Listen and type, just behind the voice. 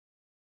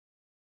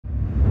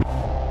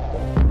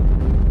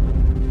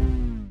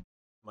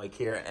Mike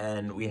here,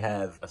 and we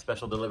have a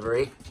special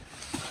delivery.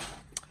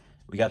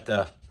 We got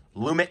the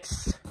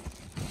LUMIX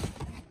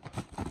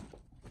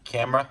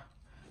camera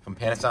from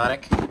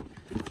Panasonic.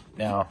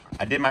 Now,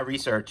 I did my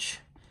research,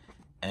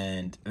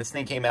 and this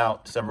thing came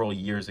out several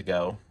years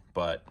ago,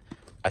 but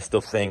I still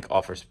think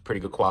offers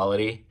pretty good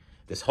quality.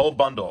 This whole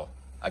bundle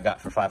I got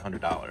for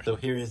 $500. So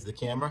here is the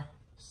camera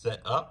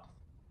set up.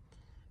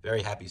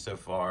 Very happy so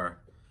far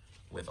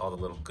with all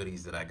the little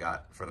goodies that I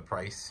got for the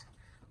price.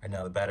 Right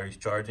now the battery's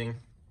charging.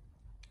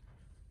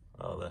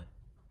 All the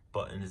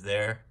buttons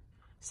there,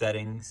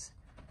 settings,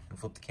 and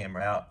flip the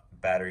camera out,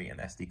 battery and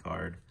SD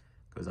card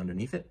goes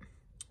underneath it.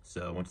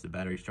 So once the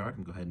battery's charged,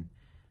 you can go ahead and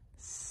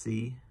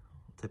see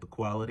what type of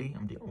quality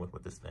I'm dealing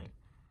with this thing.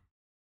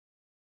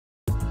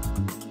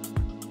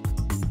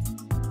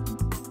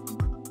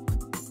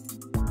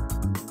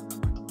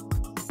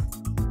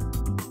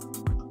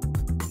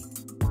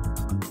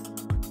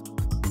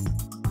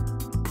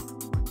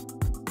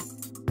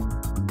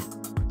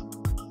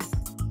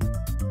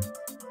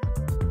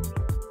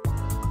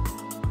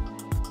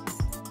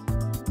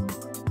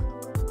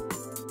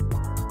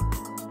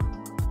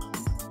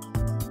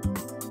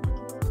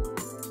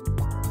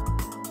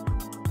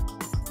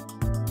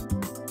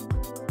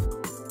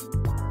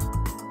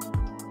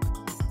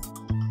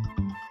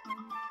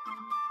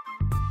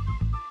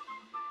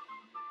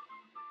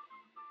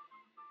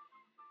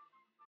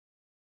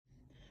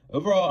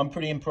 Overall, I'm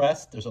pretty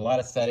impressed. There's a lot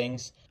of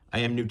settings. I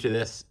am new to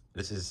this.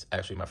 This is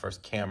actually my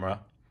first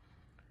camera.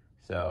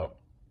 So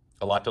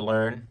a lot to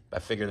learn. I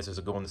figured this is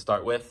a good one to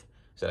start with.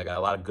 So I got a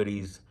lot of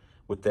goodies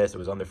with this. It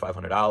was under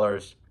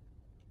 $500.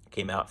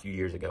 Came out a few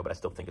years ago, but I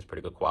still think it's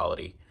pretty good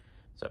quality.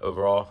 So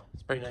overall,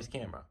 it's a pretty nice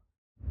camera.